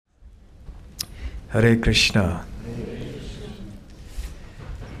Hare Krishna.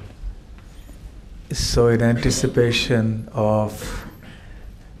 So in anticipation of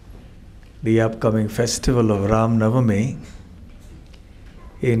the upcoming festival of Ram Navami,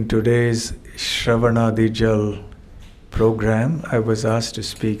 in today's Shravanadijal program, I was asked to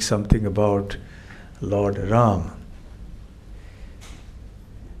speak something about Lord Ram.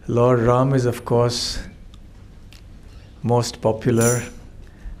 Lord Ram is, of course, most popular,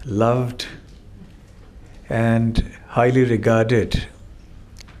 loved, and highly regarded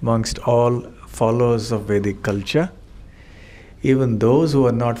amongst all followers of Vedic culture. Even those who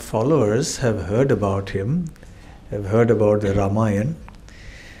are not followers have heard about him, have heard about the Ramayana.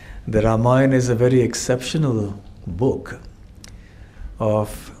 The Ramayana is a very exceptional book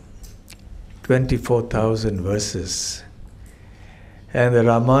of 24,000 verses. And the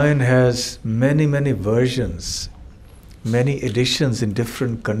Ramayana has many, many versions, many editions in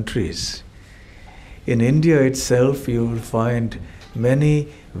different countries. In India itself, you will find many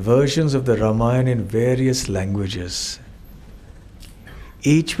versions of the Ramayana in various languages,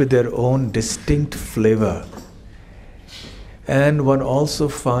 each with their own distinct flavor. And one also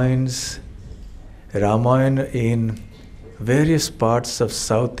finds Ramayana in various parts of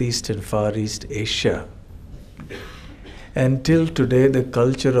Southeast and Far East Asia. Until today, the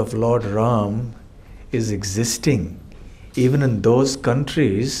culture of Lord Ram is existing even in those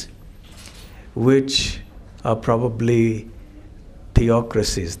countries which are probably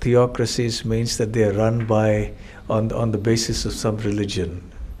theocracies. Theocracies means that they are run by on the basis of some religion,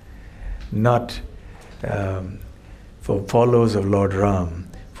 not for followers of Lord Ram.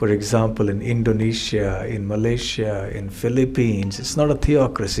 For example, in Indonesia, in Malaysia, in Philippines, it's not a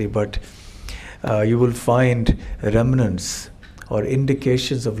theocracy, but you will find remnants or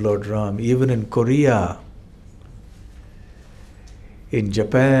indications of Lord Ram. Even in Korea, in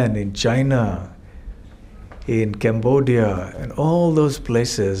Japan, in China, in Cambodia, and all those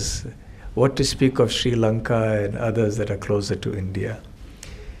places, what to speak of Sri Lanka and others that are closer to India.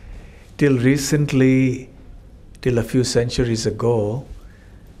 Till recently, till a few centuries ago,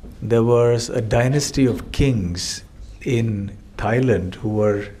 there was a dynasty of kings in Thailand who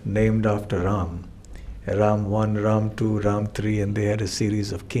were named after Ram. Ram 1, Ram 2, Ram 3, and they had a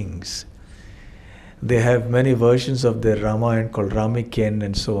series of kings. They have many versions of their Ramayana called Ramiken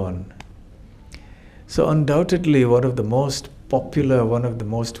and so on. So undoubtedly one of the most popular, one of the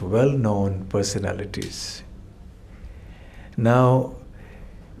most well-known personalities. Now,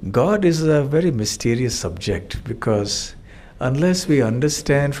 God is a very mysterious subject because unless we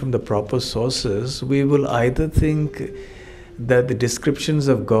understand from the proper sources, we will either think that the descriptions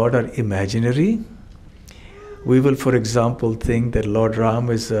of God are imaginary. We will, for example, think that Lord Ram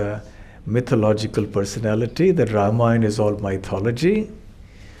is a mythological personality, that Ramayana is all mythology.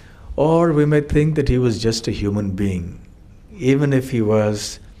 Or we may think that he was just a human being, even if he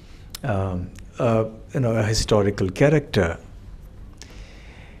was a historical character.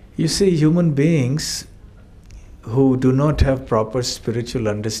 You see, human beings who do not have proper spiritual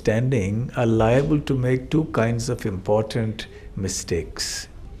understanding are liable to make two kinds of important mistakes.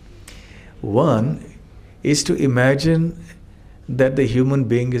 One is to imagine that the human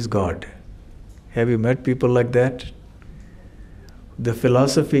being is God. Have you met people like that? The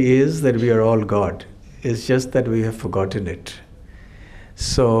philosophy is that we are all God. It's just that we have forgotten it.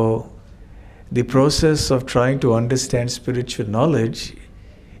 So, the process of trying to understand spiritual knowledge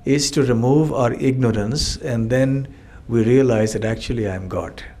is to remove our ignorance, and then we realize that actually I am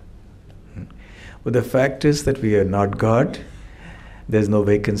God. But the fact is that we are not God. There's no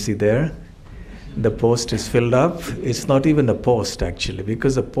vacancy there. The post is filled up. It's not even a post actually,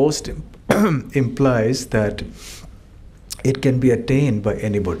 because a post implies that it can be attained by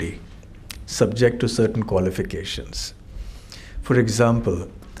anybody, subject to certain qualifications. For example,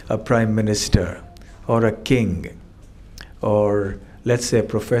 a prime minister or a king, or let's say a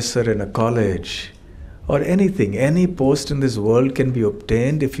professor in a college, or anything, any post in this world can be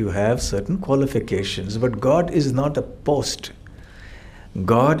obtained if you have certain qualifications. But God is not a post.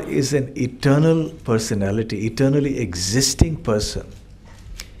 God is an eternal personality, eternally existing person.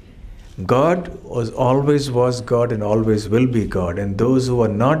 God always was God and always will be God, and those who are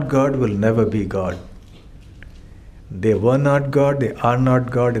not God will never be God. They were not God, they are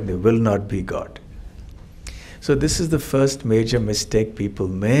not God, and they will not be God. So this is the first major mistake people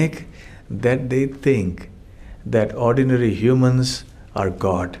make, that they think that ordinary humans are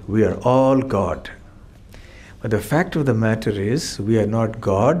God. We are all God. But the fact of the matter is, we are not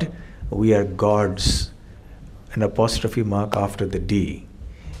God, we are gods, an apostrophe mark after the D,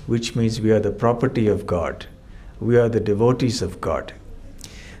 which means we are the property of God. We are the devotees of God.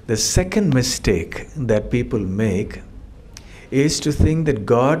 The second mistake that people make is to think that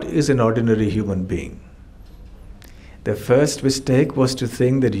God is an ordinary human being. The first mistake was to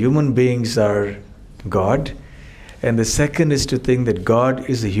think that human beings are God, and the second is to think that God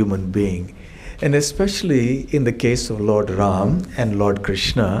is a human being. And especially in the case of Lord Ram and Lord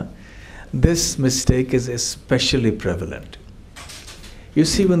Krishna, this mistake is especially prevalent. You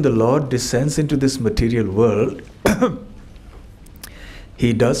see, when the Lord descends into this material world,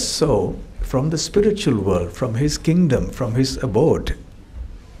 he does so from the spiritual world, from his kingdom, from his abode.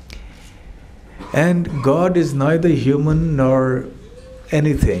 And God is neither human nor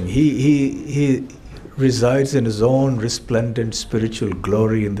anything. He resides in his own resplendent spiritual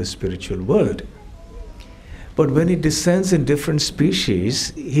glory in the spiritual world. But when he descends in different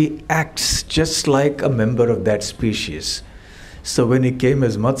species, he acts just like a member of that species. So when he came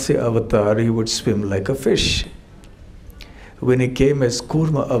as Matsya Avatar, he would swim like a fish. When he came as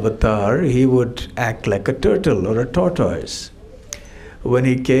Kurma Avatar, he would act like a turtle or a tortoise. When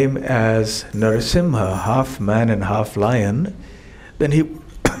he came as Narasimha, half man and half lion, then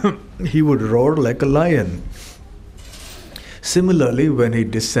he would roar like a lion. Similarly, when he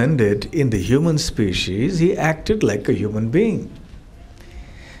descended in the human species, he acted like a human being.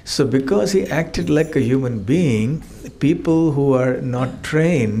 So because he acted like a human being, people who are not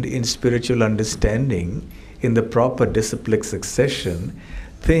trained in spiritual understanding, in the proper disciplic succession,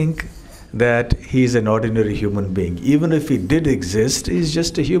 think that he's an ordinary human being. Even if he did exist, he's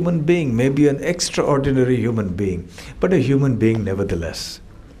just a human being, maybe an extraordinary human being, but a human being nevertheless.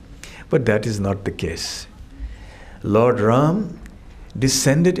 But that is not the case. Lord Ram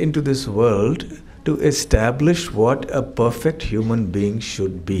descended into this world to establish what a perfect human being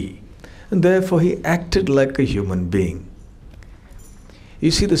should be. And therefore he acted like a human being.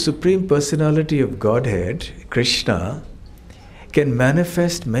 You see, the Supreme Personality of Godhead, Krishna, can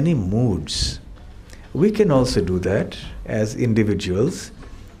manifest many moods. We can also do that as individuals,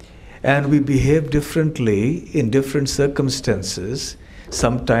 and we behave differently in different circumstances.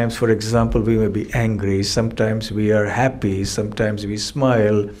 Sometimes, for example, we may be angry, sometimes we are happy, sometimes we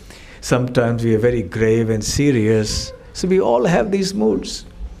smile, sometimes we are very grave and serious. So we all have these moods.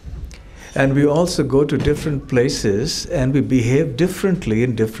 And we also go to different places and we behave differently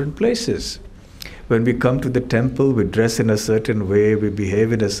in different places. When we come to the temple, we dress in a certain way, we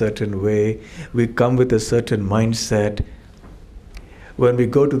behave in a certain way, we come with a certain mindset. When we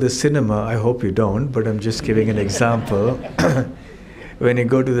go to the cinema, I hope you don't, but I'm just giving an example. When you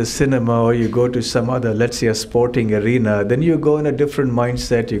go to the cinema or you go to some other, let's say a sporting arena, then you go in a different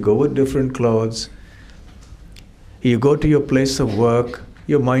mindset, you go with different clothes. You go to your place of work,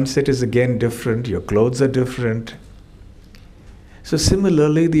 your mindset is again different, your clothes are different. So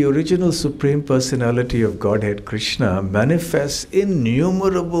similarly, the original Supreme Personality of Godhead, Krishna, manifests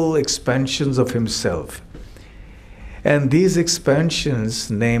innumerable expansions of himself. And these expansions,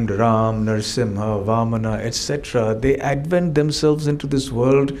 named Ram, Narasimha, Vamana, etc., they advent themselves into this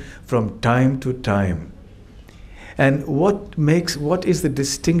world from time to time. And what is the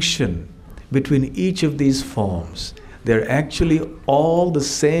distinction between each of these forms? They're actually all the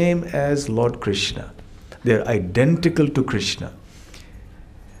same as Lord Krishna. They're identical to Krishna.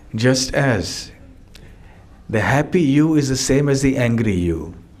 Just as the happy you is the same as the angry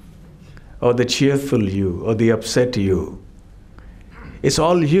you, or the cheerful you, or the upset you. It's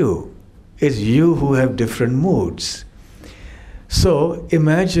all you. It's you who have different moods. So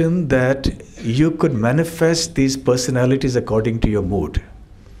imagine that you could manifest these personalities according to your mood.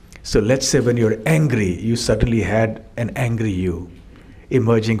 So let's say when you're angry, you suddenly had an angry you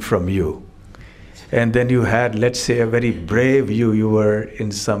emerging from you. And then you had, let's say, a very brave you. You were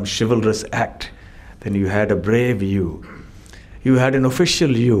in some chivalrous act. Then you had a brave you. You had an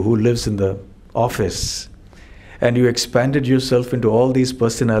official you who lives in the office. And you expanded yourself into all these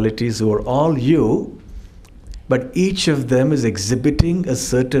personalities who are all you, but each of them is exhibiting a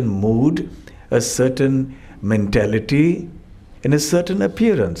certain mood, a certain mentality, and a certain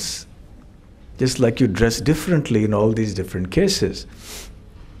appearance. Just like you dress differently in all these different cases.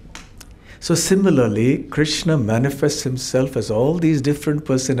 So similarly, Krishna manifests himself as all these different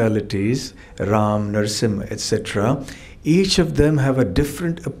personalities, Ram, Narasimha, etc. Each of them have a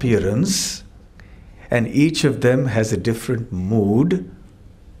different appearance, and each of them has a different mood,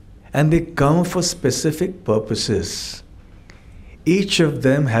 and they come for specific purposes. Each of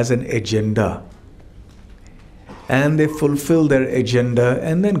them has an agenda, and they fulfill their agenda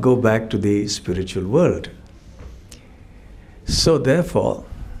and then go back to the spiritual world. So therefore,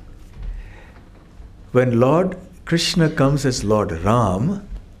 when Lord Krishna comes as Lord Ram,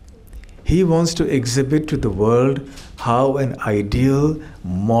 He wants to exhibit to the world how an ideal,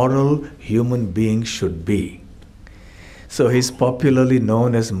 moral human being should be. So he's popularly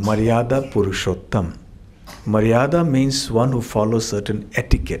known as Maryada Purushottam. Maryada means one who follows certain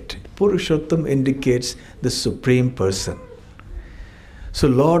etiquette. Purushottam indicates the supreme person. So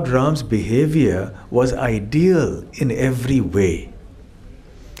Lord Ram's behavior was ideal in every way.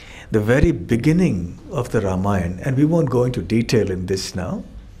 The very beginning of the Ramayana, and we won't go into detail in this now,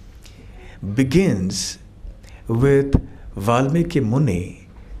 begins with Valmiki Muni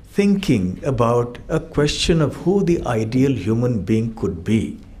thinking about a question of who the ideal human being could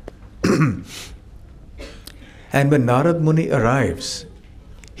be. And when Narad Muni arrives,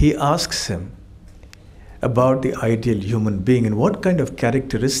 he asks him about the ideal human being and what kind of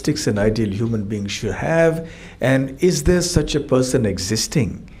characteristics an ideal human being should have, and is there such a person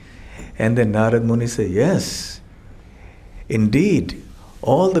existing? And then Narad Muni says, yes, indeed,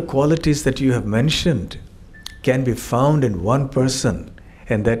 all the qualities that you have mentioned can be found in one person,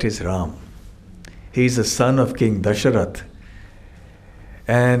 and that is Ram. He is the son of King Dasharath,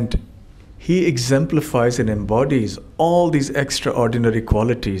 and he exemplifies and embodies all these extraordinary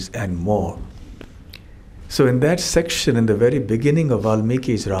qualities and more. So in that section, in the very beginning of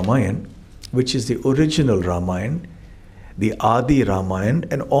Valmiki's Ramayana, which is the original Ramayana, the Adi Ramayana,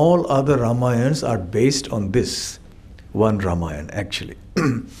 and all other Ramayans are based on this one Ramayana actually.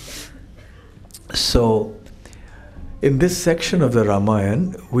 So in this section of the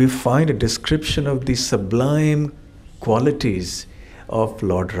Ramayana, we find a description of the sublime qualities of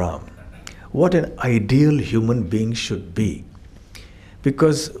Lord Ram. What an ideal human being should be.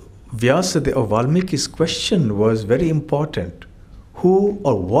 Because Vyasa or Valmiki's question was very important. Who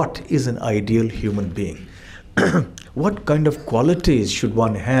or what is an ideal human being? What kind of qualities should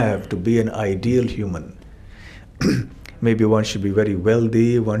one have to be an ideal human? Maybe one should be very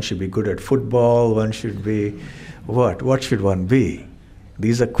wealthy, one should be good at football, one should be what? What should one be?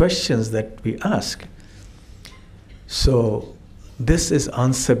 These are questions that we ask. So this is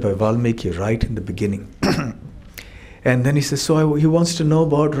answered by Valmiki right in the beginning. And then he says, so he wants to know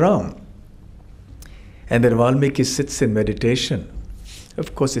about Ram. And then Valmiki sits in meditation.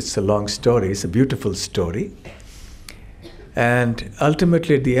 Of course, it's a long story, it's a beautiful story. And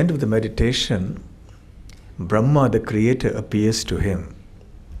ultimately, at the end of the meditation, Brahma, the creator, appears to him.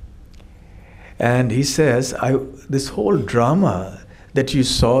 And he says, this whole drama that you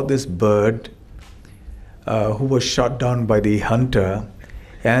saw, this bird who was shot down by the hunter,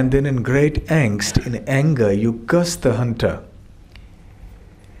 and then in great angst, in anger, you cursed the hunter.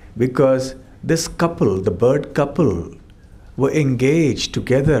 Because this couple, the bird couple, were engaged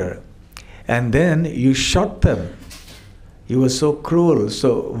together, and then you shot them. You were so cruel.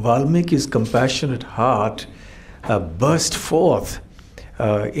 So Valmiki's compassionate heart burst forth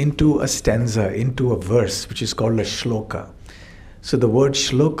into a stanza, into a verse, which is called a shloka. So the word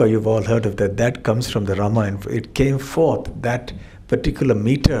shloka, you've all heard of that. That comes from the Ramayana. It came forth, that particular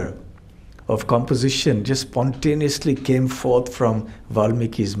meter of composition just spontaneously came forth from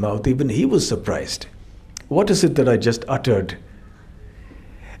Valmiki's mouth. Even he was surprised. What is it that I just uttered?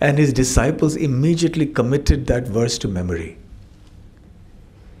 And his disciples immediately committed that verse to memory.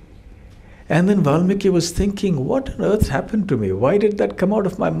 And then Valmiki was thinking, what on earth happened to me? Why did that come out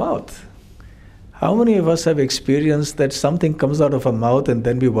of my mouth? How many of us have experienced that something comes out of our mouth and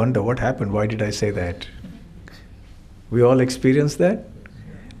then we wonder, what happened? Why did I say that? We all experience that?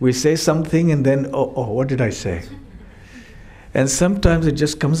 We say something and then, oh, what did I say? And sometimes it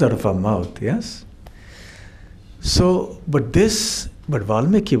just comes out of our mouth, yes? So, but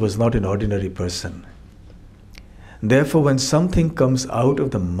Valmiki was not an ordinary person. Therefore, when something comes out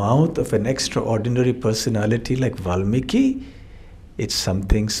of the mouth of an extraordinary personality like Valmiki, it's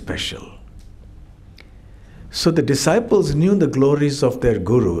something special. So the disciples knew the glories of their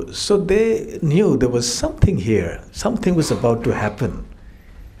guru. So they knew there was something here. Something was about to happen.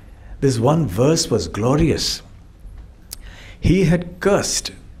 This one verse was glorious. He had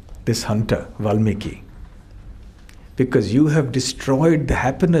cursed this hunter, Valmiki, because you have destroyed the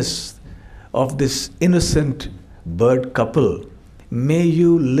happiness of this innocent bird couple. May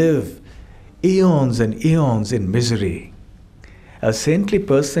you live eons and eons in misery. A saintly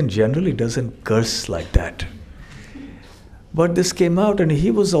person generally doesn't curse like that. But this came out and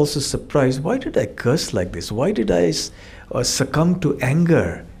he was also surprised. Why did I curse like this? Why did I succumb to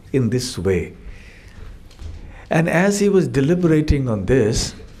anger in this way? And as he was deliberating on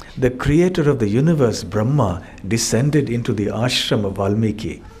this, the creator of the universe, Brahma, descended into the ashram of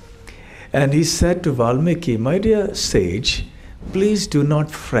Valmiki. And he said to Valmiki, my dear sage, please do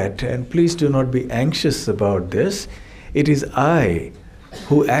not fret and please do not be anxious about this. It is I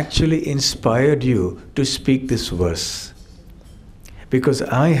who actually inspired you to speak this verse. Because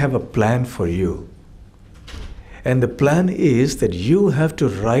I have a plan for you. And the plan is that you have to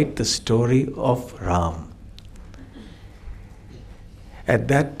write the story of Ram. At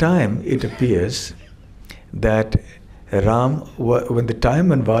that time, it appears that Ram, when the time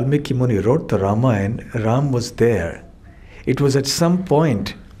when Valmiki Muni wrote the Ramayana, Ram was there. It was at some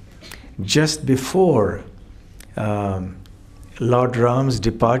point just before Lord Ram's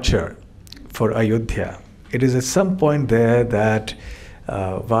departure for Ayodhya. It is at some point there that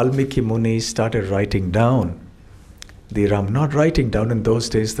Valmiki Muni started writing down the Ram. Not writing down in those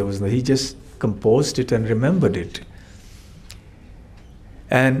days, he just composed it and remembered it.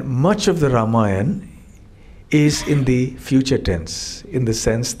 And much of the Ramayana is in the future tense, in the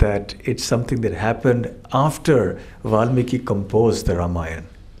sense that it's something that happened after Valmiki composed the Ramayana.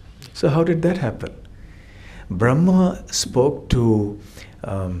 So how did that happen? Brahma spoke to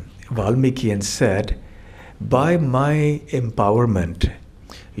Valmiki and said, by my empowerment,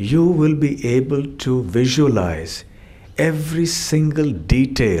 you will be able to visualize every single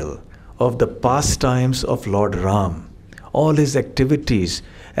detail of the pastimes of Lord Ram, all his activities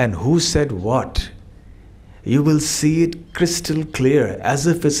and who said what. You will see it crystal clear as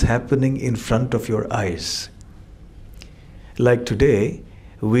if it's happening in front of your eyes. Like today,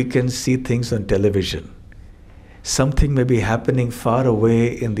 we can see things on television. Something may be happening far away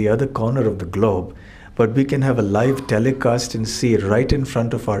in the other corner of the globe, but we can have a live telecast and see it right in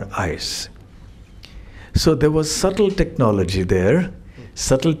front of our eyes. So there was subtle technology there,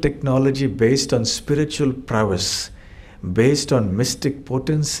 subtle technology based on spiritual prowess, based on mystic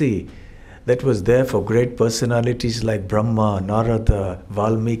potency that was there for great personalities like Brahma, Narada,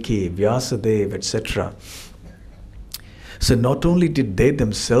 Valmiki, Vyasadeva, etc. So not only did they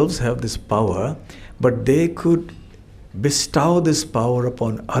themselves have this power, but they could bestow this power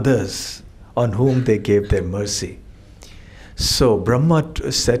upon others on whom they gave their mercy. So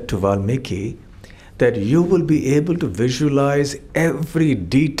Brahma said to Valmiki that you will be able to visualize every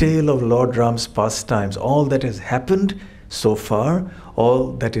detail of Lord Ram's pastimes, all that has happened so far,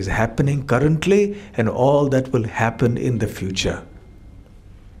 all that is happening currently, and all that will happen in the future.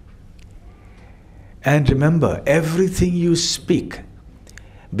 And remember, everything you speak,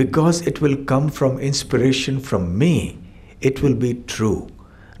 because it will come from inspiration from me, it will be true.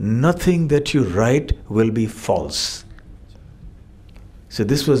 Nothing that you write will be false. So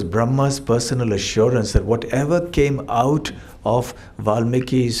this was Brahma's personal assurance that whatever came out of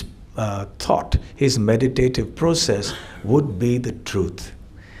Valmiki's thought, his meditative process, would be the truth.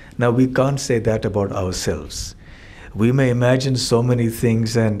 Now we can't say that about ourselves. We may imagine so many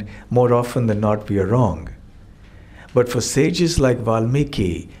things, and more often than not we are wrong. But for sages like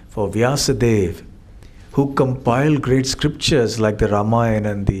Valmiki, for Vyasadeva, who compiled great scriptures like the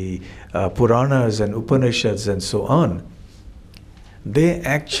Ramayana and the Puranas and Upanishads and so on, they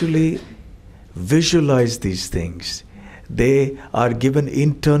actually visualize these things. They are given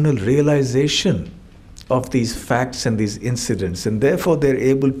internal realization of these facts and these incidents, and therefore they're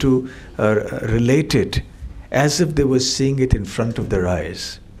able to relate it as if they were seeing it in front of their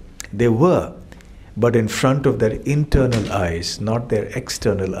eyes. They were, but in front of their internal eyes, not their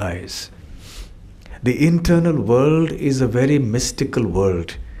external eyes. The internal world is a very mystical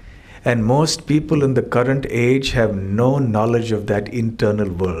world, and most people in the current age have no knowledge of that internal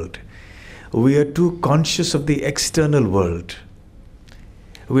world. We are too conscious of the external world.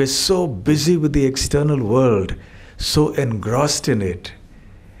 We are so busy with the external world, so engrossed in it.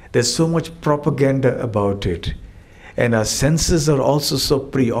 There's so much propaganda about it, and our senses are also so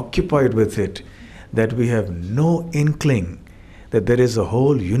preoccupied with it that we have no inkling that there is a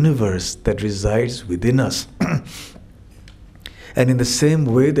whole universe that resides within us. And in the same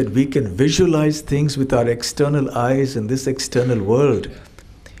way that we can visualize things with our external eyes in this external world,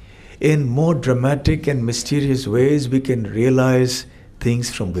 in more dramatic and mysterious ways we can realize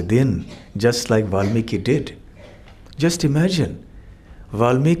things from within, just like Valmiki did. Just imagine,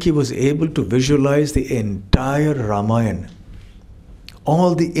 Valmiki was able to visualize the entire Ramayana.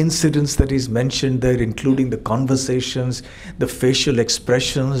 All the incidents that is mentioned there, including the conversations, the facial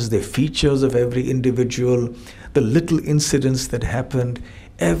expressions, the features of every individual, the little incidents that happened,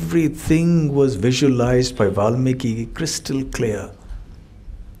 everything was visualized by Valmiki crystal clear.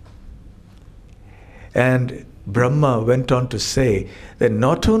 And Brahma went on to say that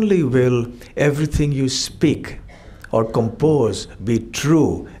not only will everything you speak or compose be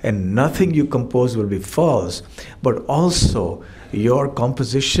true and nothing you compose will be false, but also your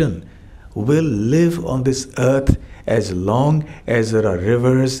composition will live on this earth as long as there are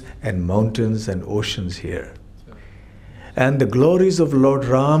rivers and mountains and oceans here. And the glories of Lord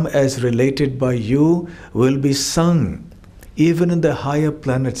Ram as related by you will be sung even in the higher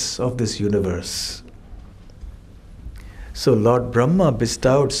planets of this universe. So Lord Brahma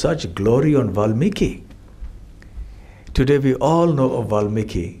bestowed such glory on Valmiki. Today we all know of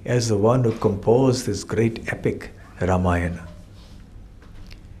Valmiki as the one who composed this great epic Ramayana.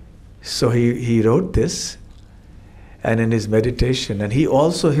 So he wrote this, and in his meditation, and he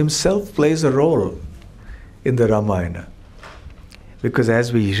also himself plays a role in the Ramayana. Because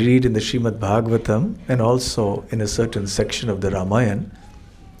as we read in the Srimad Bhagavatam and also in a certain section of the Ramayana,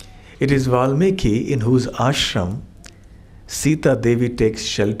 it is Valmiki in whose ashram Sita Devi takes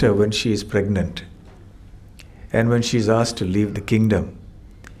shelter when she is pregnant and when she is asked to leave the kingdom.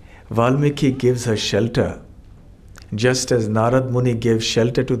 Valmiki gives her shelter, just as Narad Muni gave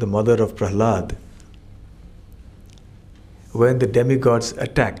shelter to the mother of Prahlad when the demigods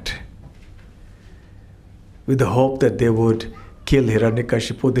attacked with the hope that they would kill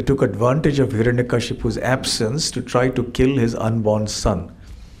Hiranyakashipu. They took advantage of Hiranyakashipu's absence to try to kill his unborn son.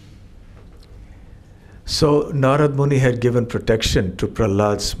 So Narad Muni had given protection to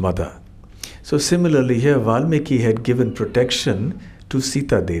Prahlad's mother. So similarly here Valmiki had given protection to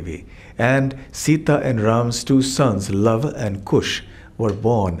Sita Devi, and Sita and Ram's two sons, Lava and Kush, were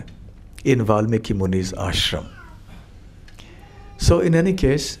born in Valmiki Muni's ashram. So in any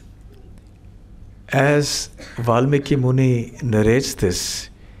case, as Valmiki Muni narrates this,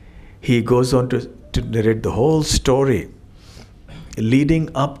 he goes on to narrate the whole story leading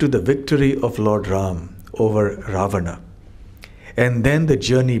up to the victory of Lord Ram over Ravana, and then the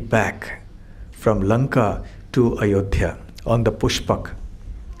journey back from Lanka to Ayodhya on the Pushpak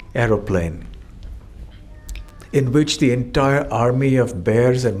aeroplane, in which the entire army of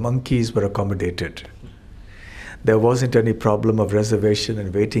bears and monkeys were accommodated. There wasn't any problem of reservation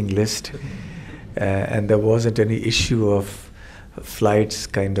and waiting list, and there wasn't any issue of flights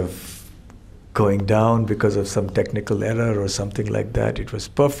kind of going down because of some technical error or something like that. It was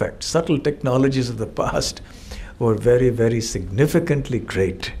perfect. Subtle technologies of the past were very, very significantly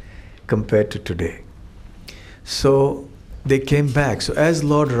great compared to today. So they came back. So as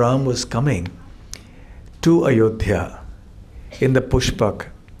Lord Ram was coming to Ayodhya in the Pushpak,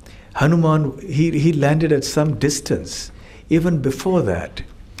 Hanuman, he landed at some distance. Even before that,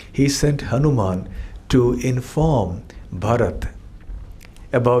 he sent Hanuman to inform Bharat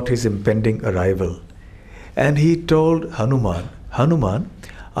about his impending arrival. And he told Hanuman, Hanuman,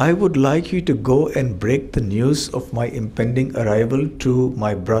 I would like you to go and break the news of my impending arrival to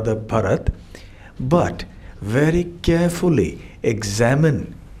my brother Bharat, but very carefully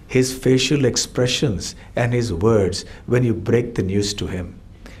examine his facial expressions and his words when you break the news to him.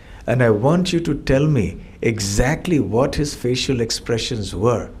 And I want you to tell me exactly what his facial expressions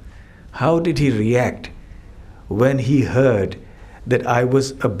were. How did he react when he heard that I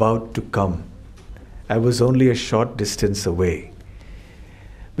was about to come? I was only a short distance away.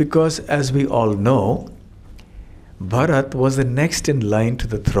 Because as we all know, Bharat was the next in line to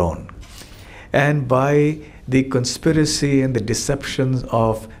the throne. And by the conspiracy and the deceptions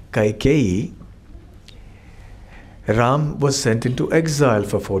of Kaikeyi, Ram was sent into exile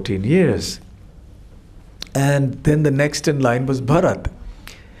for 14 years. And then the next in line was Bharat.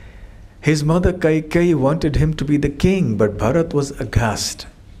 His mother Kaikeyi wanted him to be the king, but Bharat was aghast.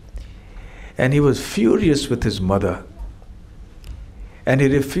 And he was furious with his mother. And he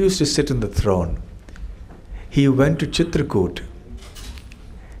refused to sit on the throne. He went to Chitrakoot,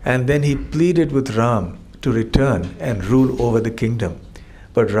 and then he pleaded with Ram to return and rule over the kingdom.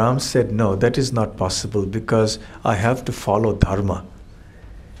 But Ram said, no, that is not possible because I have to follow dharma.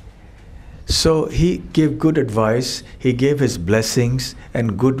 So he gave good advice, he gave his blessings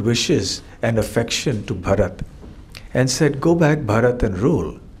and good wishes and affection to Bharat and said, go back, Bharat, and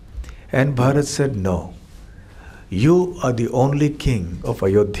rule. And Bharat said, no, you are the only king of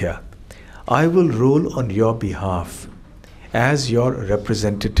Ayodhya. I will rule on your behalf as your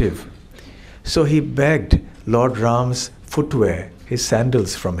representative. So he begged Lord Ram's footwear, his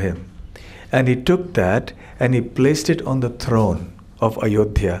sandals, from him. And he took that and he placed it on the throne of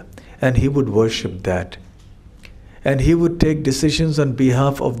Ayodhya, and he would worship that. And he would take decisions on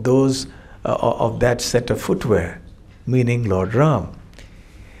behalf of those of that set of footwear, meaning Lord Ram.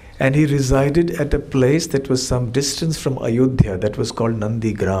 And he resided at a place that was some distance from Ayodhya, that was called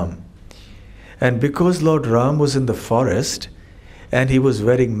Nandigram. And because Lord Ram was in the forest, and he was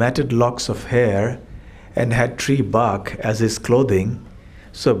wearing matted locks of hair and had tree bark as his clothing,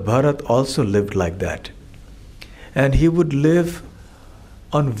 so Bharat also lived like that. And he would live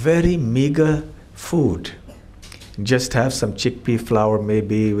on very meager food. just have some chickpea flour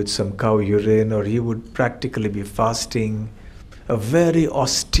maybe with some cow urine, or he would practically be fasting. A very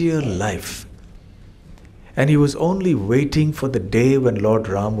austere life. And he was only waiting for the day when Lord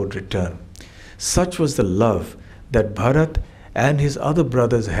Ram would return. Such was the love that Bharat and his other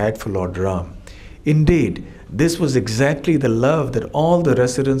brothers had for Lord Ram. Indeed, this was exactly the love that all the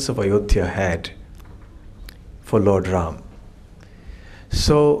residents of Ayodhya had for Lord Ram.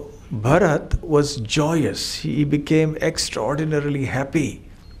 So Bharat was joyous. He became extraordinarily happy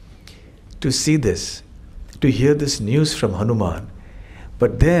to see this, to hear this news from Hanuman.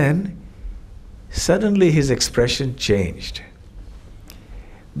 But then suddenly his expression changed.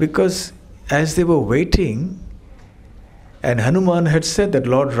 Because as they were waiting, and Hanuman had said that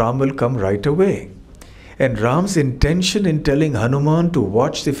Lord Ram will come right away. And Ram's intention in telling Hanuman to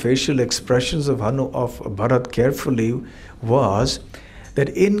watch the facial expressions of Bharat carefully was that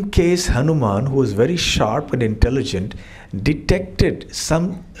in case Hanuman, who was very sharp and intelligent, detected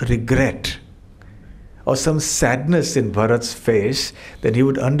some regret or some sadness in Bharat's face, then he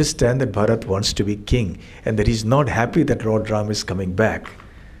would understand that Bharat wants to be king and that he's not happy that Lord Ram is coming back.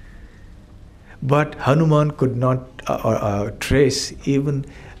 But Hanuman could not trace even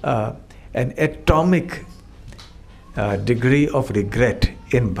an atomic degree of regret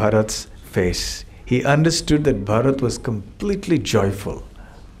in Bharat's face. He understood that Bharat was completely joyful.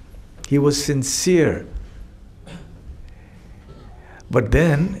 He was sincere. But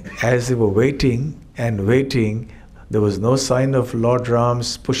then, as they were waiting and waiting, there was no sign of Lord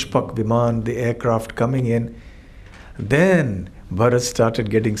Ram's Pushpak Viman, the aircraft, coming in. Then Bharat started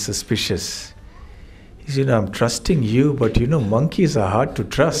getting suspicious. He said, I'm trusting you, but monkeys are hard to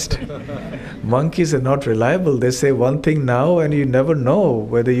trust. Monkeys are not reliable. They say one thing now and you never know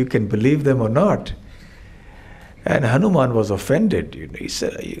whether you can believe them or not. And Hanuman was offended. He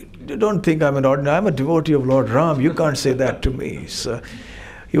said, you don't think I'm I'm a devotee of Lord Ram. You can't say that to me. So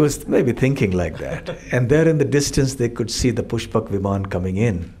he was maybe thinking like that. And there in the distance they could see the Pushpak Viman coming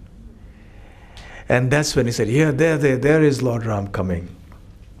in. And that's when he said, yeah, there is Lord Ram coming.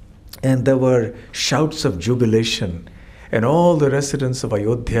 And there were shouts of jubilation. And all the residents of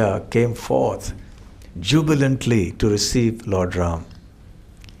Ayodhya came forth jubilantly to receive Lord Ram.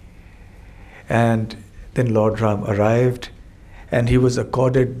 And then Lord Ram arrived, and he was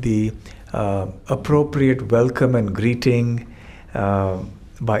accorded the appropriate welcome and greeting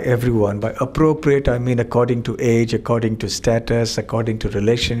by everyone. By appropriate, I mean according to age, according to status, according to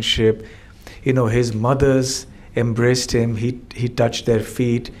relationship. His mothers embraced him. He touched their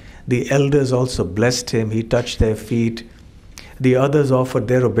feet. The elders also blessed him. He touched their feet. The others offered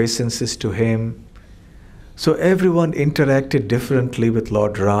their obeisances to him. So everyone interacted differently with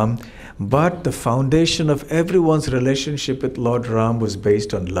Lord Ram, but the foundation of everyone's relationship with Lord Ram was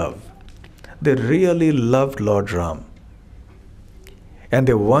based on love. They really loved Lord Ram, and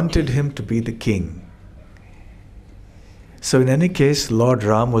they wanted him to be the king. So in any case, Lord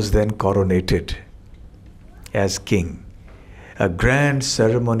Ram was then coronated as king. A grand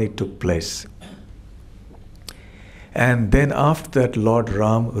ceremony took place. And then after that, Lord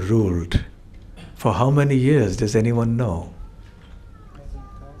Ram ruled. For how many years does anyone know?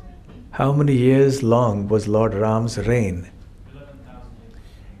 How many years long was Lord Ram's reign? 11,000 years.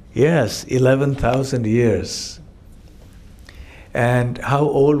 Yes, 11,000 years. And how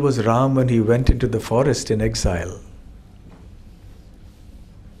old was Ram when he went into the forest in exile?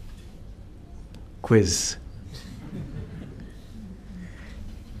 Quiz.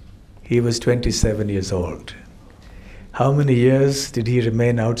 He was 27 years old. How many years did he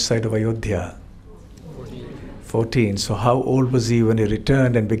remain outside of Ayodhya? 14. So how old was he when he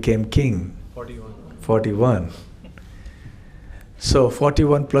returned and became king? 41. So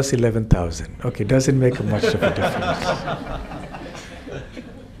 41 plus 11,000. Okay, doesn't make much of a difference.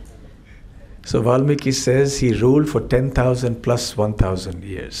 So Valmiki says he ruled for 10,000 plus 1,000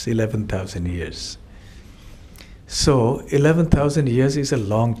 years, 11,000 years. So 11,000 years is a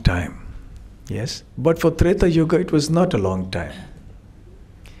long time. Yes, but for Treta Yuga it was not a long time.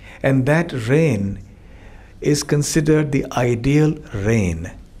 And that reign is considered the ideal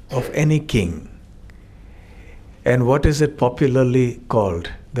reign of any king. And what is it popularly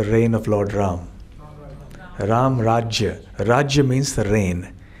called? The reign of Lord Ram. Ram Rajya. Rajya means the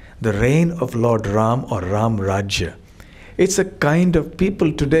reign. The reign of Lord Ram, or Ram Rajya. It's a kind of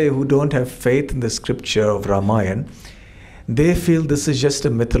people today who don't have faith in the scripture of Ramayana. They feel this is just a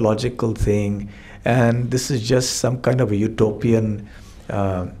mythological thing, and this is just some kind of a utopian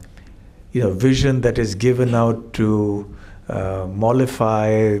vision that is given out to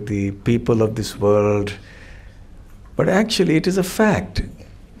mollify the people of this world. But actually it is a fact.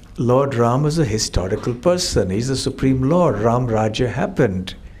 Lord Ram is a historical person. He's the Supreme Lord. Ram Rajya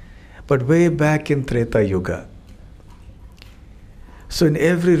happened. But way back in Treta Yuga. So in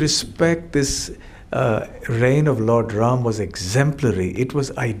every respect, this reign of Lord Ram was exemplary. It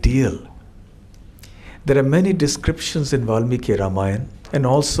was ideal. There are many descriptions in Valmiki Ramayana and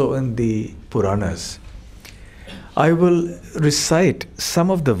also in the Puranas. I will recite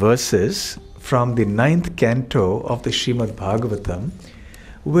some of the verses from the 9th canto of the Srimad Bhagavatam,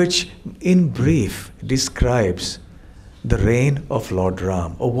 which in brief describes the reign of Lord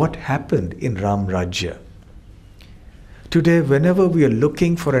Ram, or what happened in Ram Rajya. Today, whenever we are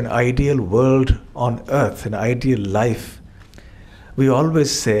looking for an ideal world on earth, an ideal life, we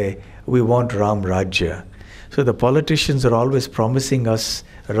always say we want Ram Rajya. So the politicians are always promising us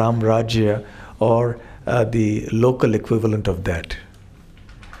Ram Rajya or the local equivalent of that.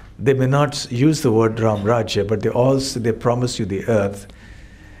 They may not use the word Ram Rajya, but they promise you the earth.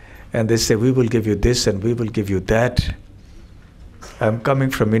 And they say, we will give you this and we will give you that. I'm coming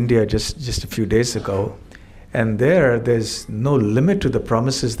from India just a few days ago. And there's no limit to the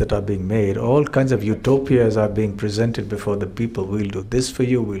promises that are being made. All kinds of utopias are being presented before the people. We'll do this for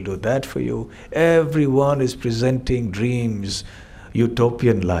you, we'll do that for you. Everyone is presenting dreams,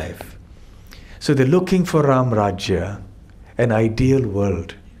 utopian life. So they're looking for Ram Rajya, an ideal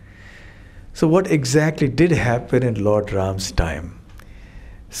world. So what exactly did happen in Lord Ram's time?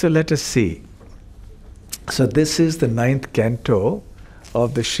 So let us see. So this is the 9th canto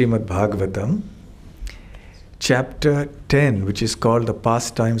of the Srimad Bhagavatam. Chapter 10, which is called the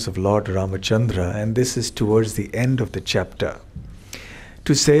Pastimes of Lord Ramachandra, and this is towards the end of the chapter.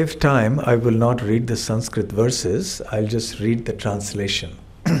 To save time, I will not read the Sanskrit verses, I'll just read the translation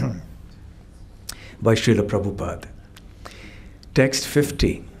by Srila Prabhupada. Text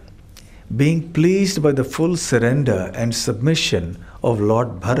 50. Being pleased by the full surrender and submission of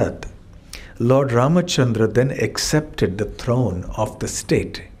Lord Bharat, Lord Ramachandra then accepted the throne of the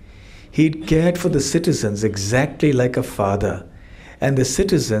state. He cared for the citizens exactly like a father, and the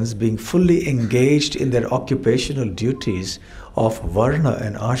citizens, being fully engaged in their occupational duties of Varna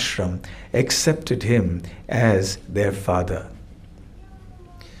and Ashram, accepted him as their father.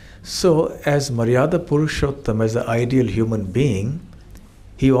 So, as Maryada Purushottam, as the ideal human being,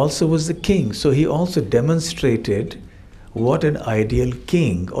 he also was the king. So he also demonstrated what an ideal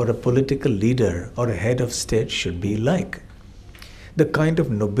king or a political leader or a head of state should be like. The kind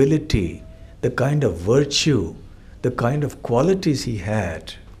of nobility, the kind of virtue, the kind of qualities he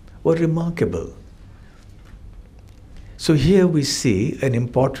had were remarkable. So here we see an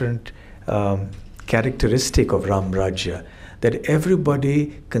important characteristic of Ram Rajya, that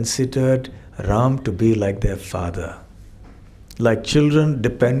everybody considered Ram to be like their father. Like children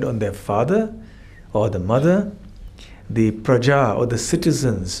depend on their father or the mother, the praja or the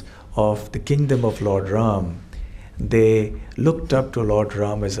citizens of the kingdom of Lord Ram, they looked up to Lord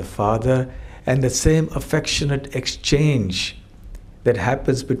Ram as a father, and the same affectionate exchange that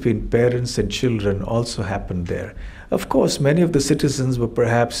happens between parents and children also happened there. Of course, many of the citizens were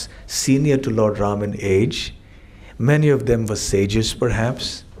perhaps senior to Lord Ram in age. Many of them were sages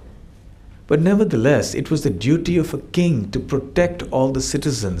perhaps. But nevertheless, it was the duty of a king to protect all the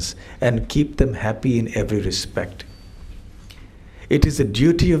citizens and keep them happy in every respect. It is the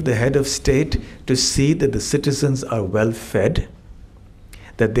duty of the head of state to see that the citizens are well fed,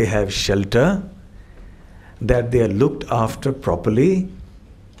 that they have shelter, that they are looked after properly,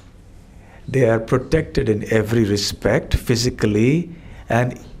 they are protected in every respect, physically,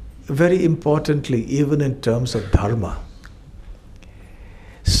 and very importantly, even in terms of dharma.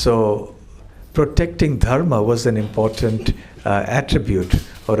 So, protecting dharma was an important attribute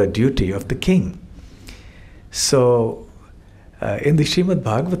or a duty of the king. So, in the Srimad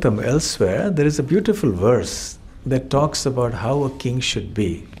Bhagavatam elsewhere, there is a beautiful verse that talks about how a king should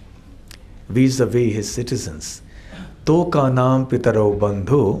be vis-a-vis his citizens. Tokanam pitaro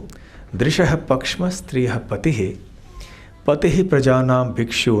bandhu drishaha pakshma striyaha patihi patihi prajanam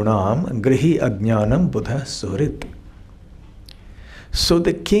bhikshunam grihi ajnanam buddha surit. So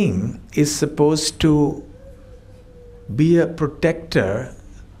the king is supposed to be a protector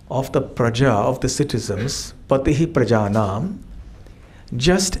of the praja, of the citizens, patihi prajanam,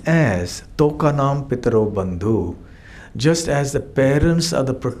 just as tokanam pitaro bandhu, just as the parents are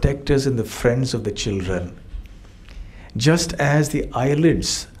the protectors and the friends of the children, just as the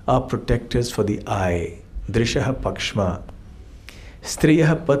eyelids are protectors for the eye, drishaha pakshma,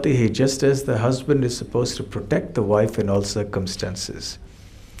 striyaha patihi, just as the husband is supposed to protect the wife in all circumstances.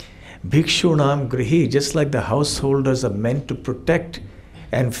 Bhikshunam grihi, just like the householders are meant to protect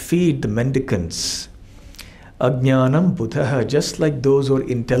and feed the mendicants. Ajnanam buddhaha, just like those who are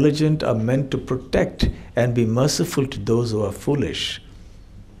intelligent are meant to protect and be merciful to those who are foolish.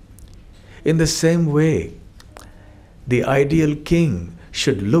 In the same way, the ideal king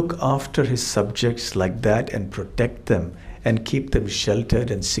should look after his subjects like that and protect them and keep them sheltered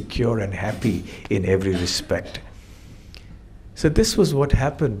and secure and happy in every respect. So this was what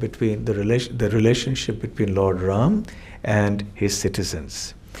happened between the relationship between Lord Ram and his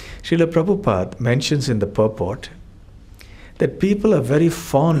citizens. Srila Prabhupada mentions in the purport that people are very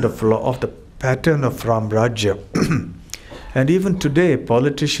fond of the pattern of Ram Rajya. And even today,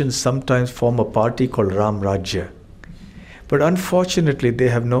 politicians sometimes form a party called Ram Rajya. But unfortunately, they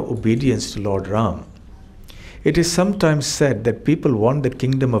have no obedience to Lord Ram. It is sometimes said that people want the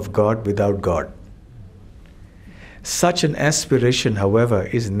kingdom of God without God. Such an aspiration, however,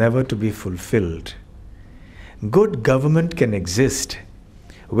 is never to be fulfilled. Good government can exist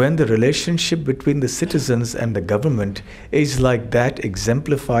when the relationship between the citizens and the government is like that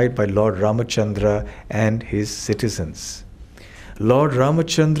exemplified by Lord Ramachandra and his citizens. Lord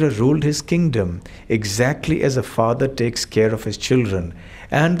Ramachandra ruled his kingdom exactly as a father takes care of his children,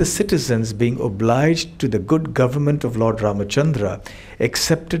 and the citizens, being obliged to the good government of Lord Ramachandra,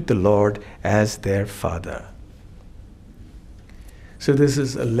 accepted the Lord as their father. So this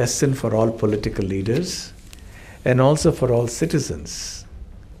is a lesson for all political leaders and also for all citizens.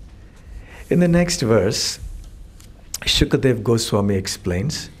 In the next verse, Shukadev Goswami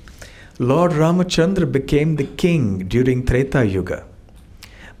explains, Lord Ramachandra became the king during Treta Yuga.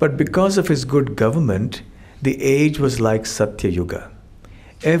 But because of his good government, the age was like Satya Yuga.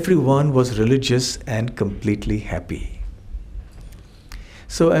 Everyone was religious and completely happy.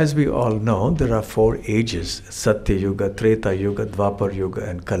 So as we all know, there are 4 ages: Satya Yuga, Treta Yuga, Dwapar Yuga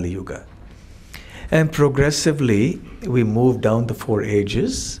and Kali Yuga. And progressively we move down the 4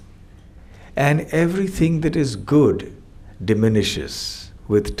 ages, and everything that is good diminishes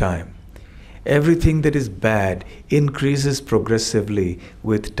with time. Everything that is bad increases progressively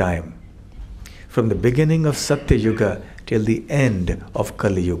with time. From the beginning of Satya Yuga till the end of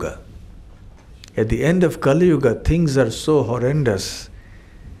Kali Yuga. At the end of Kali Yuga, things are so horrendous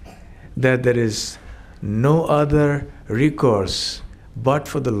that there is no other recourse but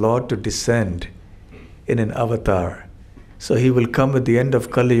for the Lord to descend in an avatar. So he will come at the end of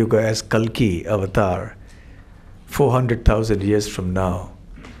Kali Yuga as Kalki avatar, 400,000 years from now.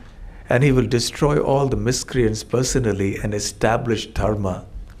 And he will destroy all the miscreants personally and establish dharma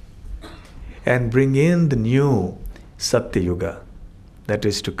and bring in the new Satya Yuga that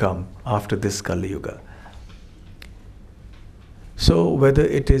is to come after this Kali Yuga. So whether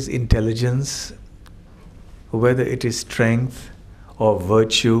it is intelligence, whether it is strength or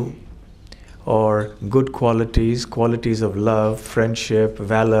virtue or good qualities, qualities of love, friendship,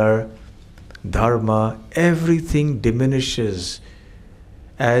 valor, dharma, everything diminishes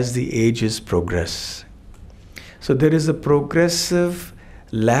as the ages progress. So there is a progressive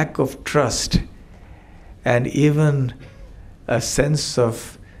lack of trust and even a sense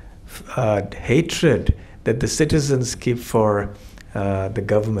of hatred that the citizens keep for the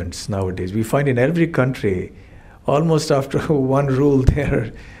governments nowadays. We find in every country, almost after one rule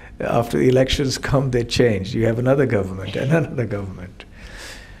there, after the elections come, they change. You have another government and another government.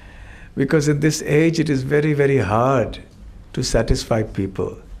 Because in this age, it is very, very hard to satisfy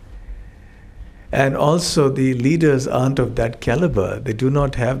people. And also the leaders aren't of that caliber. They do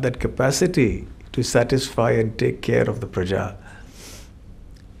not have that capacity to satisfy and take care of the praja.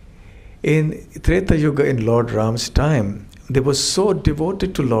 In Treta Yuga, in Lord Ram's time, they were so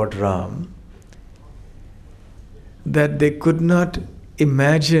devoted to Lord Ram that they could not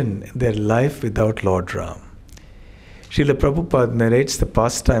imagine their life without Lord Ram. Srila Prabhupada narrates the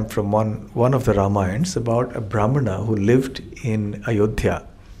pastime from one of the Ramayans about a Brahmana who lived in Ayodhya.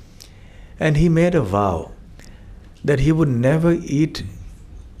 And he made a vow that he would never eat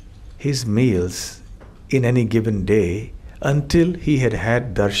his meals in any given day until he had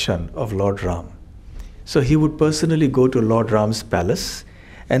had darshan of Lord Ram. So he would personally go to Lord Ram's palace,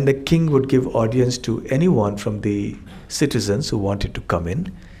 and the king would give audience to anyone from the citizens who wanted to come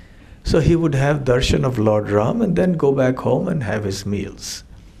in. So he would have darshan of Lord Ram and then go back home and have his meals.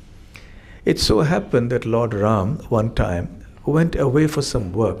 It so happened that Lord Ram one time went away for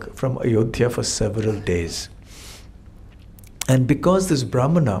some work from Ayodhya for several days. And because this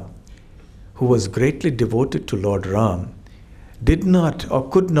Brahmana, who was greatly devoted to Lord Ram, did not or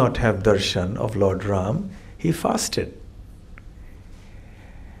could not have darshan of Lord Ram, he fasted.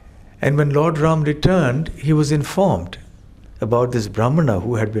 And when Lord Ram returned, he was informed about this Brahmana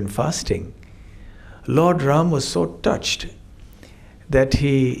who had been fasting. Lord Ram was so touched that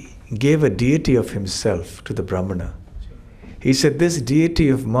he gave a deity of himself to the Brahmana. He said, this deity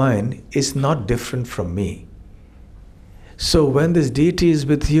of mine is not different from me. So when this deity is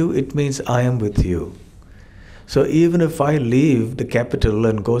with you, it means I am with you. So even if I leave the capital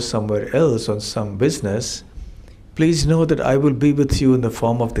and go somewhere else on some business, please know that I will be with you in the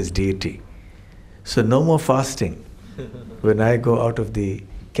form of this deity. So no more fasting when I go out of the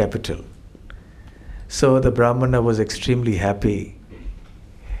capital. So the Brahmana was extremely happy.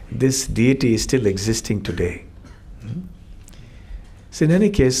 This deity is still existing today. So in any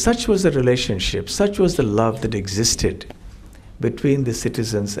case, such was the relationship, such was the love that existed between the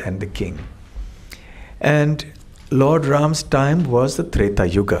citizens and the king. And Lord Ram's time was the Treta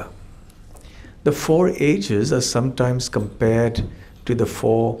Yuga. The 4 ages are sometimes compared to the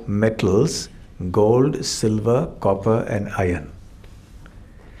 4 metals: gold, silver, copper and iron.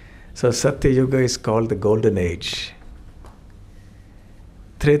 So Satya Yuga is called the golden age.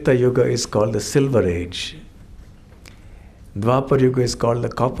 Treta Yuga is called the silver age. Dwapar Yuga is called the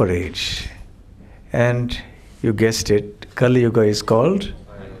copper age. And you guessed it, Kali Yuga is called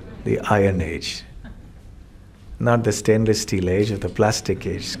the iron age. Not the stainless steel age or the plastic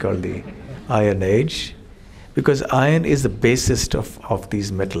age, it's called the iron age. Because iron is the basest of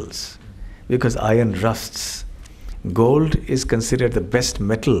these metals. Because iron rusts. Gold is considered the best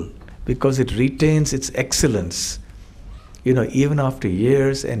metal because it retains its excellence, even after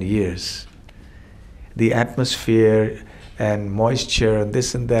years and years. The atmosphere and moisture and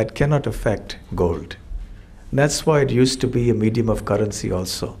this and that cannot affect gold. That's why it used to be a medium of currency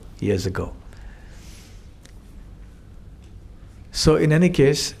also, years ago. So in any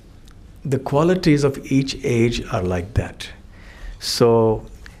case, the qualities of each age are like that. So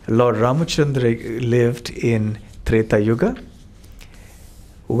Lord Ramachandra lived in Treta Yuga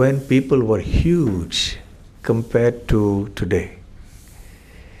when people were huge compared to today.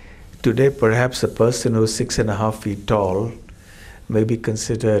 Today, perhaps a person who's 6.5 feet tall may be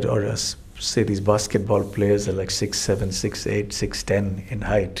considered, or say these basketball players are like 6'7", 6'8", 6'10" in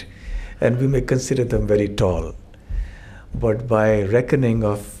height, and we may consider them very tall. But by reckoning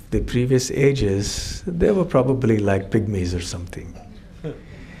of the previous ages, they were probably like pygmies or something.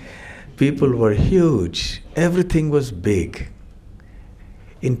 People were huge. Everything was big.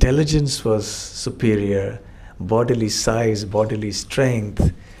 Intelligence was superior. Bodily size, bodily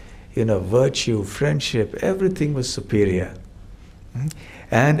strength, virtue, friendship, everything was superior.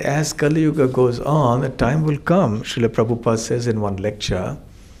 And as Kali Yuga goes on, a time will come, Srila Prabhupada says in one lecture,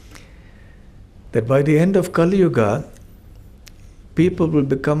 that by the end of Kali Yuga, people will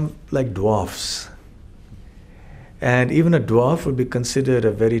become like dwarfs. And even a dwarf will be considered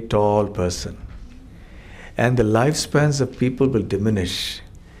a very tall person. And the lifespans of people will diminish.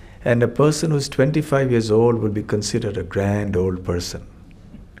 And a person who's 25 years old will be considered a grand old person.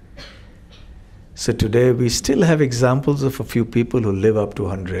 So today we still have examples of a few people who live up to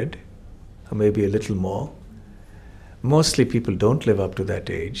 100, or maybe a little more. Mostly people don't live up to that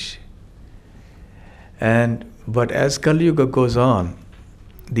age. But as Kali Yuga goes on,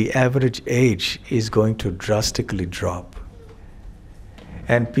 the average age is going to drastically drop.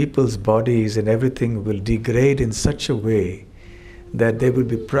 And people's bodies and everything will degrade in such a way that they will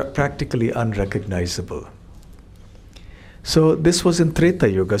be practically unrecognizable. So this was in Treta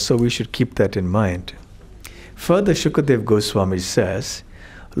Yuga, so we should keep that in mind. Further, Shukadev Goswami says,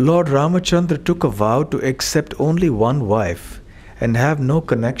 Lord Ramachandra took a vow to accept only one wife and have no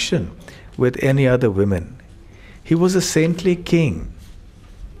connection with any other women. He was a saintly king,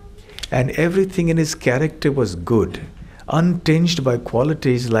 and everything in his character was good, untinged by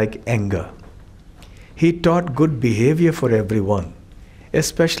qualities like anger. He taught good behavior for everyone,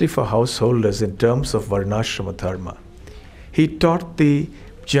 especially for householders in terms of varnashrama dharma. He taught the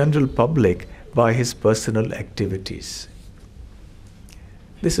general public by his personal activities.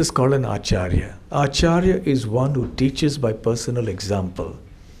 This is called an acharya. Acharya is one who teaches by personal example.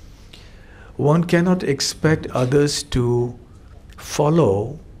 One cannot expect others to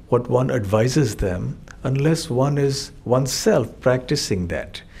follow what one advises them unless one is oneself practicing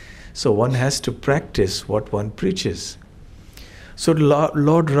that. So one has to practice what one preaches. So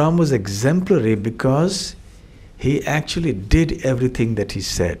Lord Ram was exemplary because he actually did everything that he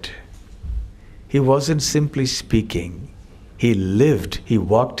said. He wasn't simply speaking. He lived, he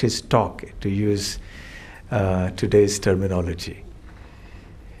walked his talk, to use today's terminology.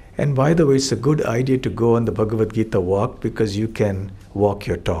 And by the way, it's a good idea to go on the Bhagavad Gita walk because you can walk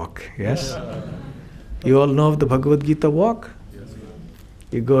your talk, yes? You all know of the Bhagavad Gita walk?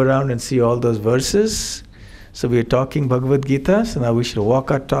 You go around and see all those verses. So we are talking Bhagavad Gita, so now we should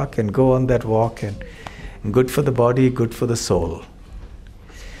walk our talk and go on that walk, and good for the body, good for the soul.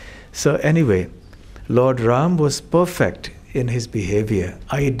 So anyway, Lord Ram was perfect in his behavior,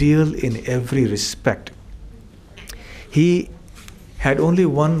 ideal in every respect. He had only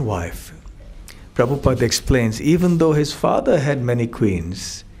one wife. Prabhupada explains, even though his father had many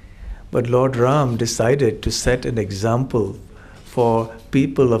queens, but Lord Ram decided to set an example for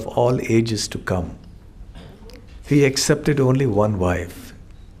people of all ages to come. He accepted only one wife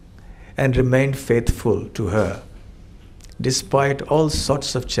and remained faithful to her despite all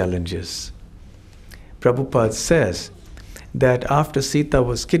sorts of challenges. Prabhupada says that after Sita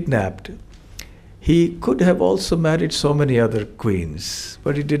was kidnapped, he could have also married so many other queens,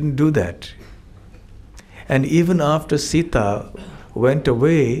 but he didn't do that. And even after Sita went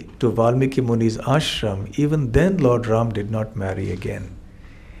away to Valmiki Muni's ashram, even then Lord Ram did not marry again.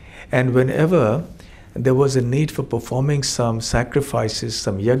 And whenever there was a need for performing some sacrifices,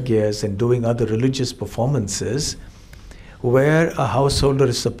 some yagyas, and doing other religious performances, where a householder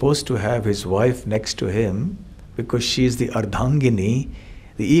is supposed to have his wife next to him, because she is the Ardhangini,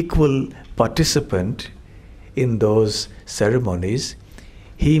 the equal participant in those ceremonies,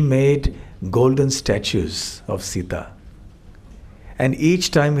 he made golden statues of Sita. And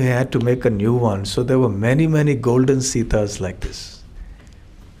each time he had to make a new one, so there were many, many golden Sitas like this.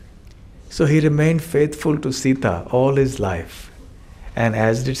 So he remained faithful to Sita all his life. And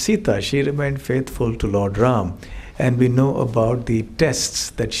as did Sita, she remained faithful to Lord Ram. And we know about the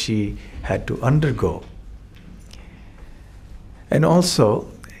tests that she had to undergo. And also,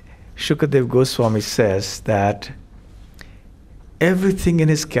 Shukadev Goswami says that everything in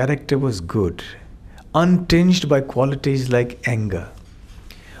his character was good, untinged by qualities like anger.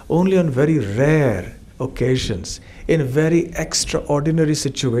 Only on very rare occasions, in very extraordinary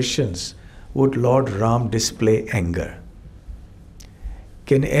situations, would Lord Ram display anger.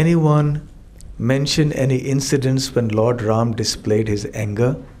 Can anyone mention any incidents when Lord Ram displayed his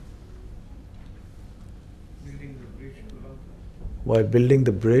anger? While building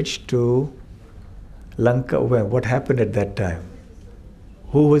the bridge to Lanka, what happened at that time?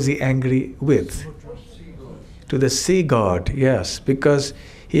 Who was he angry with? To the sea god, yes, because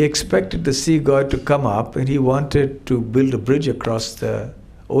he expected the sea god to come up and he wanted to build a bridge across the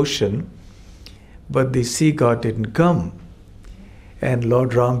ocean, but the sea god didn't come. And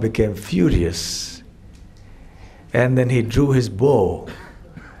Lord Ram became furious. And then he drew his bow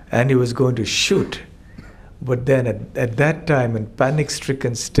and he was going to shoot. But then at that time, in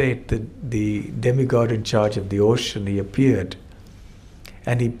panic-stricken state, the demigod in charge of the ocean, he appeared.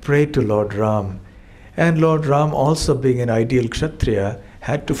 And he prayed to Lord Ram. And Lord Ram, also being an ideal Kshatriya,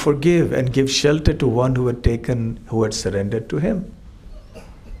 had to forgive and give shelter to one who had surrendered to him.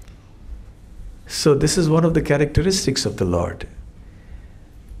 So this is one of the characteristics of the Lord.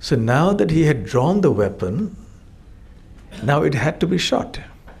 So now that he had drawn the weapon, now it had to be shot.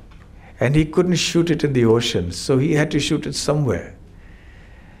 And he couldn't shoot it in the ocean, so he had to shoot it somewhere.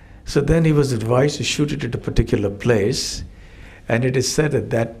 So then he was advised to shoot it at a particular place, and it is said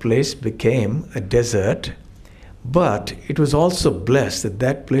that that place became a desert, but it was also blessed that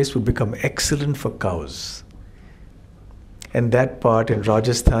that place would become excellent for cows. And that part in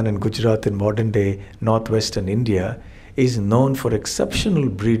Rajasthan and Gujarat in modern day northwestern India is known for exceptional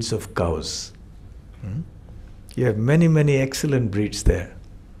breeds of cows. You have many, many excellent breeds there.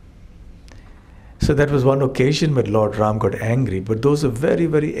 So that was one occasion when Lord Ram got angry, but those are very,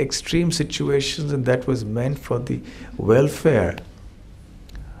 very extreme situations, and that was meant for the welfare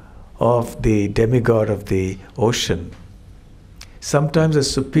of the demigod of the ocean. Sometimes a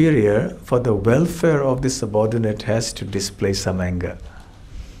superior, for the welfare of the subordinate, has to display some anger.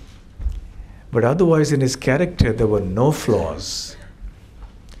 But otherwise in his character there were no flaws.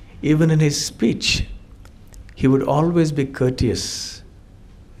 Even in his speech, he would always be courteous.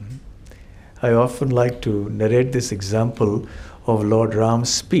 I often like to narrate this example of Lord Ram's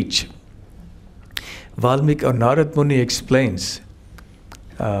speech. Valmiki or Narad Muni explains,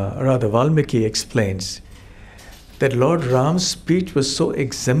 Valmiki explains that Lord Ram's speech was so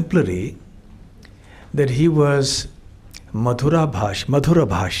exemplary that he was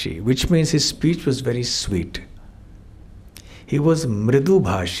Madhurabhashi, which means his speech was very sweet. He was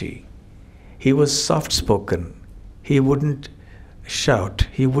Mridubhashi. He was soft-spoken. He wouldn't shout.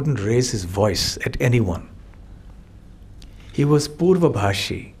 He wouldn't raise his voice at anyone. He was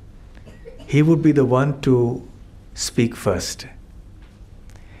Purvabhashi. He would be the one to speak first.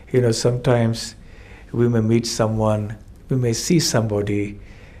 Sometimes we may meet someone, we may see somebody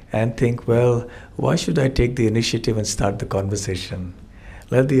and think, well, why should I take the initiative and start the conversation?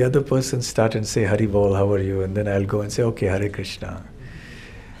 Let the other person start and say, Hari Bol, how are you? And then I'll go and say, okay, Hare Krishna.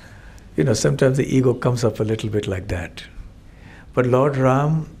 Sometimes the ego comes up a little bit like that. But Lord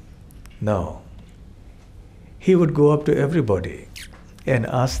Ram No. He would go up to everybody and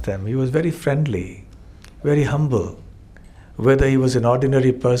ask them. He was very friendly, very humble. Whether he was an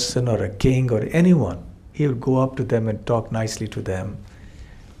ordinary person or a king or anyone, he would go up to them and talk nicely to them.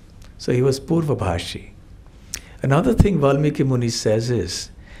 So he was Purvabhashi. Another thing Valmiki Muni says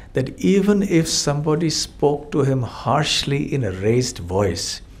is that even if somebody spoke to him harshly in a raised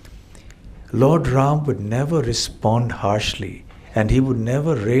voice, Lord Ram would never respond harshly, and he would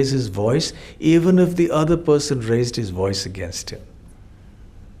never raise his voice even if the other person raised his voice against him.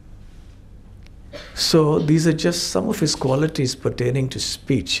 So these are just some of his qualities pertaining to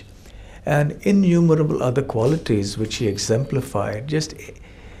speech, and innumerable other qualities which he exemplified just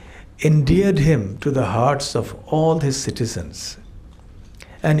endeared him to the hearts of all his citizens.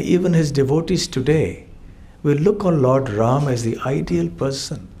 And even his devotees today will look on Lord Ram as the ideal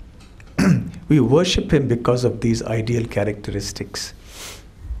person. We worship him because of these ideal characteristics.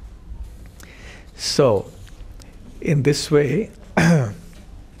 So, in this way,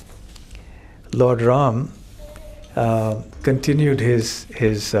 Lord Ram continued his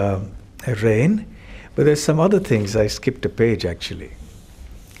reign, but there's some other things. I skipped a page actually.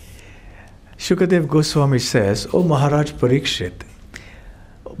 Shukadev Goswami says, O Maharaj Parikshit,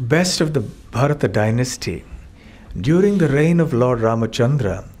 best of the Bharata dynasty, during the reign of Lord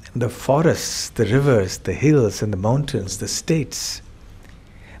Ramachandra, the forests, the rivers, the hills and the mountains, the states,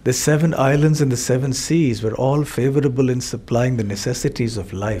 the 7 islands and the 7 seas were all favorable in supplying the necessities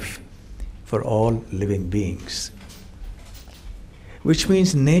of life for all living beings. Which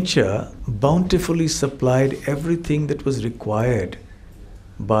means nature bountifully supplied everything that was required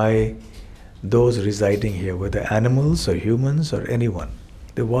by those residing here, whether animals or humans or anyone.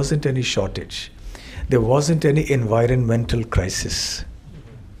 There wasn't any shortage. There wasn't any environmental crisis.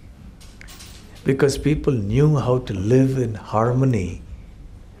 Because people knew how to live in harmony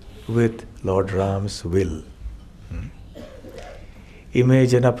with Lord Ram's will. Ime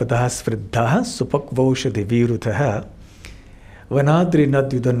janapadah svriddha supakvaushadhi virutah vanadri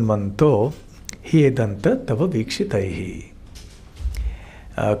nadyudan manto hiedanta tava vikshitaihi.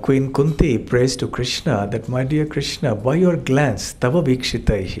 Queen Kunti prays to Krishna that, my dear Krishna, by your glance, tava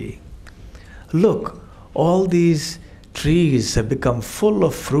vikshitaihi, look, all these trees have become full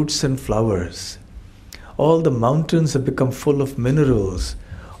of fruits and flowers. All the mountains have become full of minerals.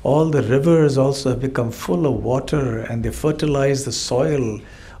 All the rivers also have become full of water, and they fertilize the soil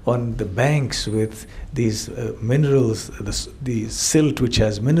on the banks with these minerals, the silt which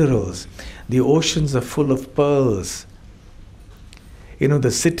has minerals. The oceans are full of pearls. You know,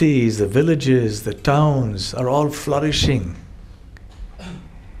 the cities, the villages, the towns are all flourishing.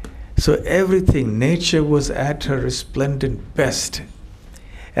 So everything, nature was at her resplendent best.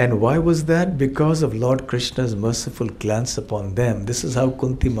 And why was that? Because of Lord Krishna's merciful glance upon them. This is how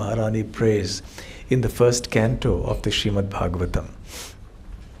Kunti Maharani prays in the first canto of the Srimad Bhagavatam.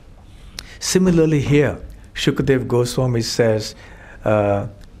 Similarly here, Shukadev Goswami says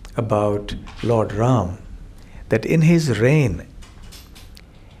about Lord Ram, that in his reign,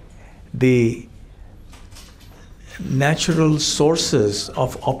 the natural sources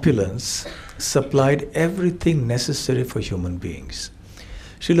of opulence supplied everything necessary for human beings.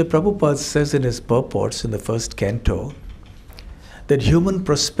 Srila Prabhupada says in his purports in the first canto that human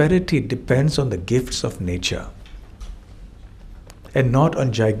prosperity depends on the gifts of nature and not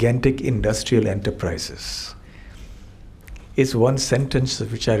on gigantic industrial enterprises. It's one sentence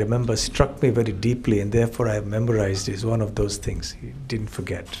which I remember struck me very deeply, and therefore I have memorized it. It's one of those things you didn't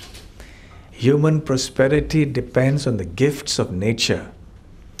forget. Human prosperity depends on the gifts of nature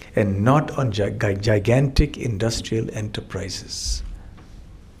and not on gigantic industrial enterprises.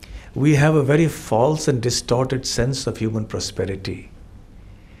 We have a very false and distorted sense of human prosperity.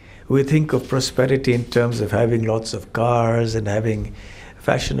 We think of prosperity in terms of having lots of cars and having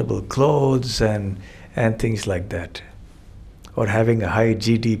fashionable clothes and things like that, or having a high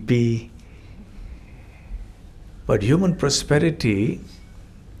GDP. But human prosperity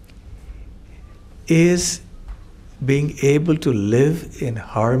is being able to live in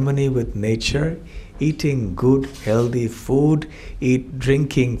harmony with nature, eating good, healthy food,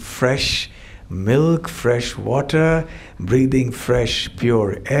 drinking fresh milk, fresh water, breathing fresh,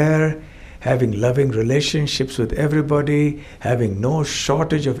 pure air, having loving relationships with everybody, having no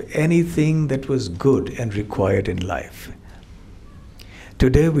shortage of anything that was good and required in life.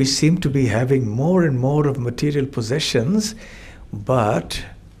 Today we seem to be having more and more of material possessions, but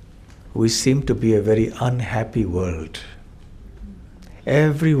we seem to be a very unhappy world.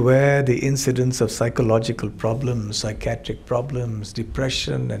 Everywhere the incidence of psychological problems, psychiatric problems,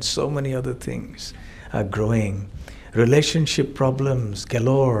 depression and so many other things are growing. Relationship problems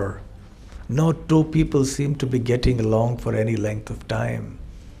galore. No two people seem to be getting along for any length of time,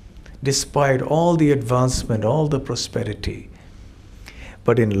 despite all the advancement, all the prosperity.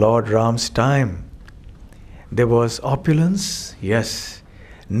 But in Lord Ram's time, there was opulence, yes.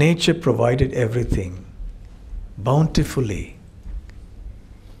 Nature provided everything bountifully.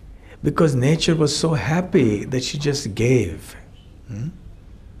 Because nature was so happy that she just gave.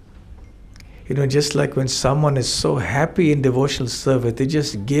 Just like when someone is so happy in devotional service, they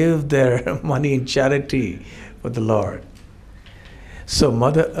just give their money in charity for the Lord. So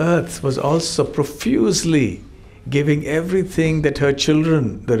Mother Earth was also profusely giving everything that her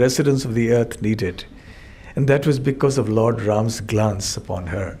children, the residents of the earth, needed. And that was because of Lord Ram's glance upon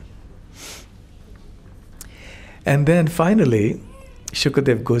her. And then finally,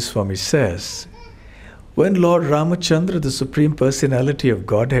 Shukadev Goswami says, when Lord Ramachandra, the Supreme Personality of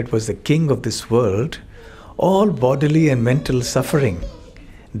Godhead, was the king of this world, all bodily and mental suffering,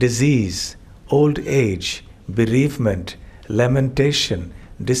 disease, old age, bereavement, lamentation,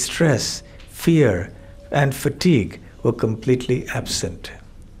 distress, fear, and fatigue were completely absent.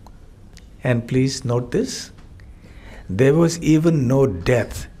 And please note this, there was even no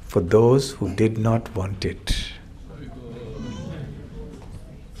death for those who did not want it.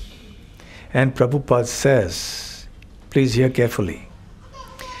 And Prabhupada says, please hear carefully,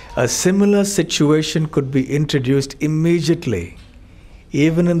 a similar situation could be introduced immediately,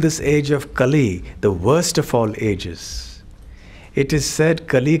 even in this age of Kali, the worst of all ages. It is said,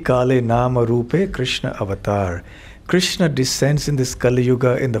 Kali Kale Nama Rupe Krishna Avatar. Krishna descends in this Kali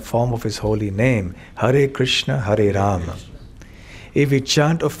Yuga in the form of his holy name, Hare Krishna, Hare Rama. If we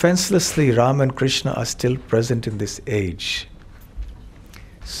chant offenselessly, Ram and Krishna are still present in this age.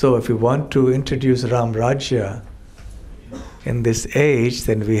 So if we want to introduce Ram Rajya in this age,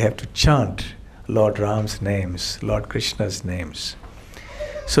 then we have to chant Lord Ram's names, Lord Krishna's names.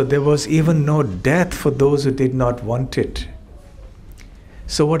 So there was even no death for those who did not want it.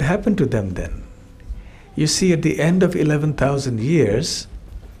 So what happened to them then? You see, at the end of 11,000 years,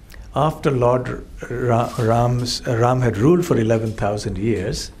 after Lord Ram had ruled for 11,000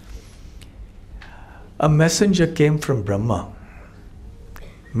 years, a messenger came from Brahma,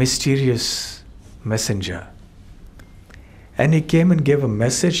 mysterious messenger. And he came and gave a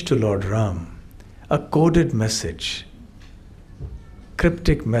message to Lord Ram, a coded message,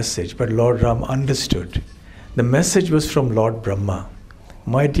 cryptic message, but Lord Ram understood. The message was from Lord Brahma.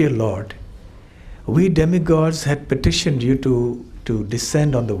 My dear Lord, we demigods had petitioned you to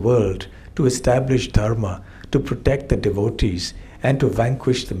descend on the world, to establish dharma, to protect the devotees, and to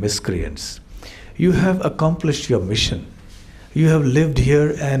vanquish the miscreants. You have accomplished your mission. You have lived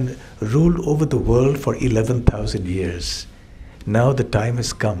here and ruled over the world for 11,000 years. Now the time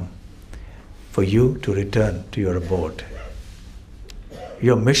has come for you to return to your abode.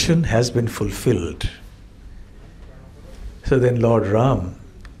 Your mission has been fulfilled. So then Lord Ram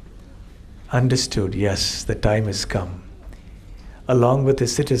understood, yes, the time has come. Along with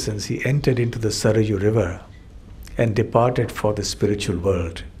his citizens, he entered into the Sarayu river and departed for the spiritual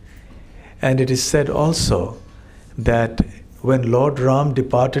world. And it is said also that when Lord Ram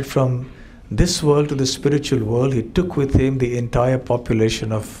departed from this world to the spiritual world, he took with him the entire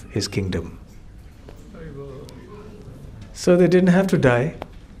population of his kingdom. So they didn't have to die.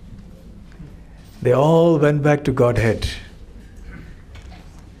 They all went back to Godhead.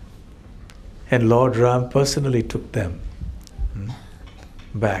 And Lord Ram personally took them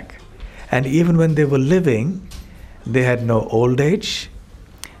back. And even when they were living, they had no old age,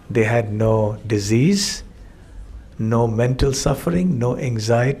 they had no disease, no mental suffering, no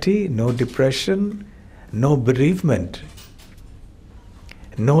anxiety, no depression, no bereavement,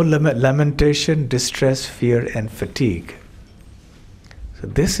 no lamentation, distress, fear, and fatigue. So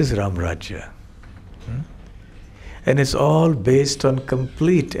this is Ram Rajya. And it's all based on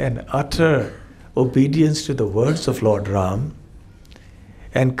complete and utter obedience to the words of Lord Ram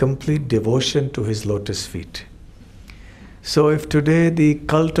and complete devotion to his lotus feet. So if today the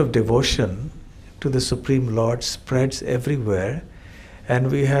cult of devotion to the Supreme Lord spreads everywhere, and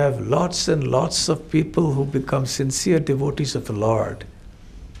we have lots and lots of people who become sincere devotees of the Lord,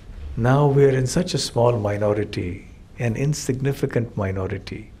 now we are in such a small minority, an insignificant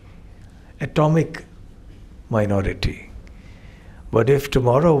minority, atomic minority. But if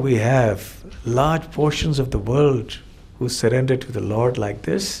tomorrow we have large portions of the world who surrender to the Lord like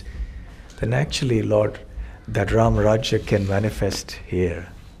this, then actually, Lord, that Ram Rajya can manifest here.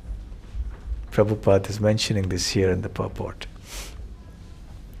 Prabhupada is mentioning this here in the purport.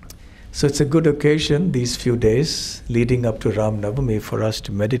 So it's a good occasion, these few days leading up to Ram Navami, for us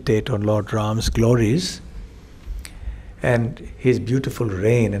to meditate on Lord Ram's glories and his beautiful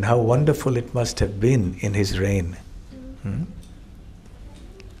reign, and how wonderful it must have been in his reign.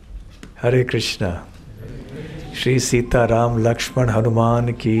 Hare Krishna. Shri Sita Ram Lakshman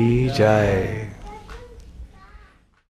Hanuman ki jai.